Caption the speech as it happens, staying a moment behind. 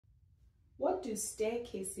What do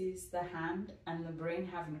staircases, the hand, and the brain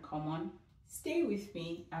have in common? Stay with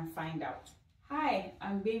me and find out. Hi,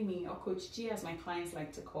 I'm Bemi, or Coach G as my clients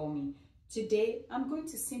like to call me. Today, I'm going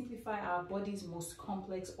to simplify our body's most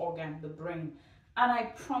complex organ, the brain. And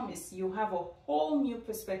I promise you'll have a whole new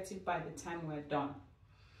perspective by the time we're done.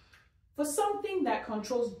 For something that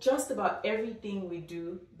controls just about everything we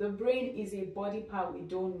do, the brain is a body part we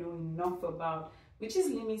don't know enough about, which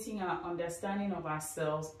is limiting our understanding of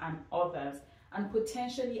ourselves and others and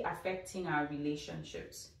potentially affecting our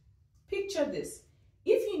relationships. Picture this.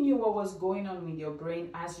 If you knew what was going on with your brain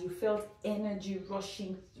as you felt energy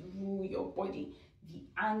rushing through your body, the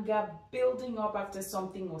anger building up after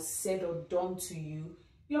something was said or done to you,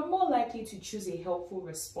 you're more likely to choose a helpful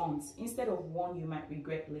response instead of one you might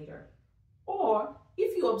regret later. Or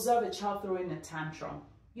if you observe a child throwing a tantrum,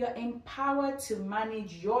 you're empowered to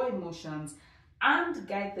manage your emotions and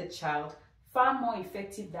guide the child far more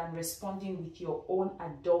effective than responding with your own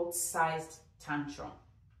adult-sized tantrum.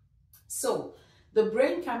 So, the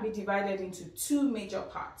brain can be divided into two major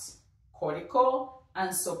parts, cortical and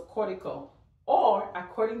subcortical, or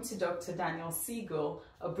according to Dr. Daniel Siegel,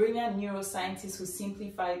 a brilliant neuroscientist who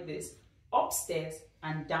simplified this, upstairs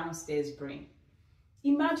and downstairs brain.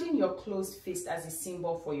 Imagine your closed fist as a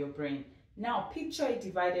symbol for your brain. Now picture it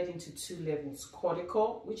divided into two levels,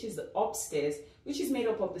 cortical, which is the upstairs, which is made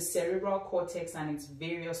up of the cerebral cortex and its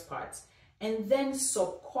various parts, and then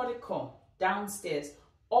subcortical, downstairs,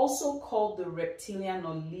 also called the reptilian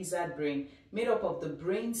or lizard brain, made up of the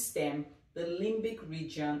brain stem, the limbic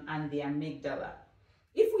region, and the amygdala.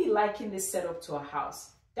 If we liken this setup to a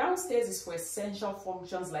house, downstairs is for essential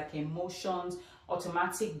functions like emotions,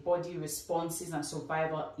 automatic body responses, and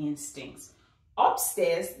survival instincts.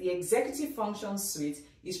 Upstairs, the executive function suite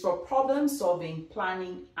is for problem solving,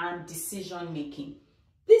 planning, and decision making.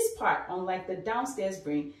 This part, unlike the downstairs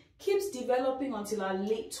brain, keeps developing until our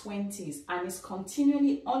late 20s and is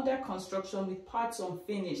continually under construction with parts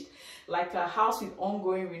unfinished, like a house with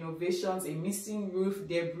ongoing renovations, a missing roof,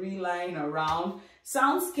 debris lying around.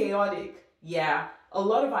 Sounds chaotic. Yeah, a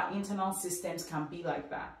lot of our internal systems can be like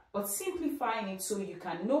that. But simplifying it so you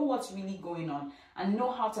can know what's really going on and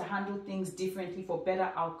know how to handle things differently for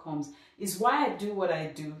better outcomes is why I do what I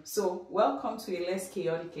do. So welcome to a less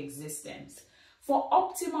chaotic existence. For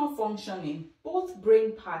optimal functioning, both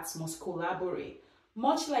brain parts must collaborate,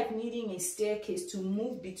 much like needing a staircase to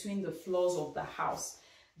move between the floors of the house.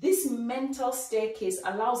 This mental staircase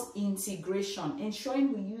allows integration,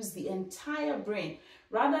 ensuring we use the entire brain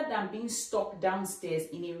rather than being stuck downstairs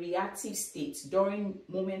in a reactive state during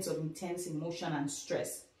moments of intense emotion and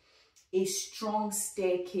stress. A strong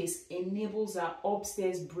staircase enables our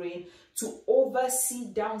upstairs brain to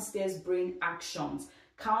oversee downstairs brain actions,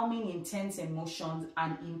 calming intense emotions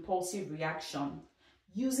and impulsive reaction.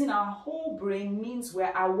 Using our whole brain means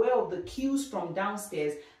we're aware of the cues from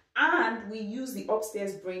downstairs and we use the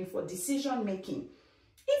upstairs brain for decision making.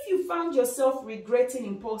 If you found yourself regretting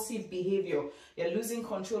impulsive behavior, you're losing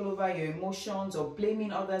control over your emotions or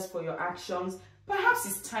blaming others for your actions, perhaps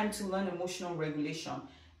it's time to learn emotional regulation.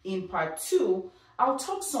 In part 2, I'll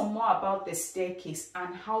talk some more about the staircase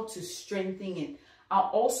and how to strengthen it.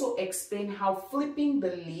 I'll also explain how flipping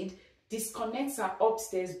the lid disconnects our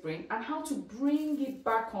upstairs brain and how to bring it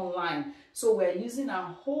back online so we're using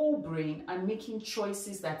our whole brain and making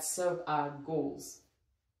choices that serve our goals.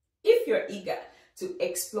 If you're eager to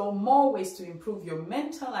explore more ways to improve your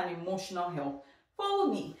mental and emotional health,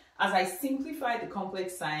 follow me as I simplify the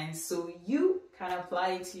complex science so you can apply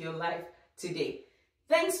it to your life today.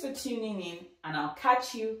 Thanks for tuning in, and I'll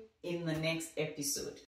catch you in the next episode.